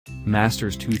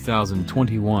Masters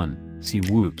 2021,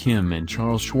 Si-Woo Kim and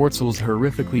Charl Schwartzel's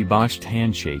horrifically botched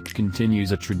handshake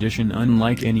continues a tradition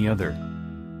unlike any other.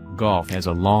 Golf has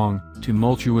a long,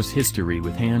 tumultuous history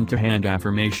with hand-to-hand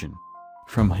affirmation.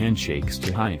 From handshakes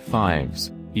to high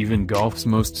fives, even golf's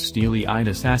most steely-eyed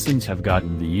assassins have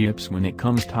gotten the yips when it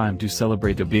comes time to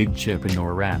celebrate a big chip in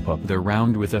or wrap up the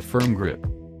round with a firm grip.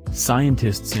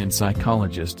 Scientists and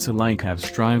psychologists alike have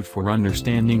strived for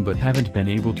understanding but haven't been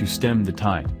able to stem the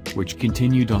tide, which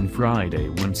continued on Friday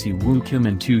when Si-Woo Kim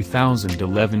and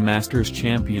 2011 Masters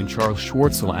champion Charl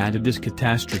Schwartzel added this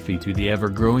catastrophe to the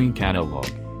ever-growing catalog.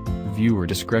 Viewer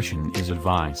discretion is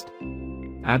advised.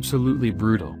 Absolutely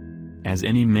brutal. As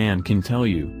any man can tell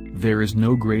you, there is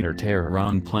no greater terror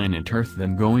on planet Earth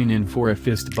than going in for a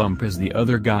fist bump as the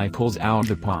other guy pulls out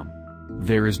the palm.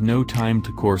 There is no time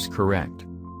to course correct.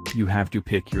 You have to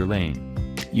pick your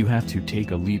lane. You have to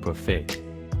take a leap of faith.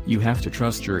 You have to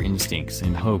trust your instincts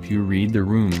and hope you read the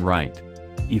room right.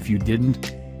 If you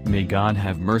didn't, may God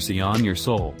have mercy on your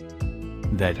soul.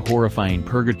 That horrifying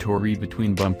purgatory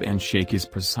between bump and shake is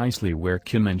precisely where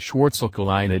Kim and Schwartzel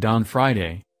collided on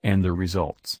Friday, and the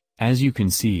results, as you can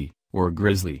see, were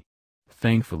grisly.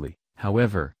 Thankfully,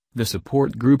 however, the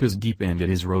support group is deep and it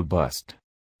is robust.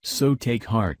 So take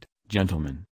heart,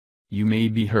 gentlemen. You may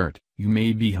be hurt, you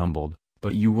may be humbled,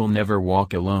 but you will never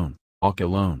walk alone.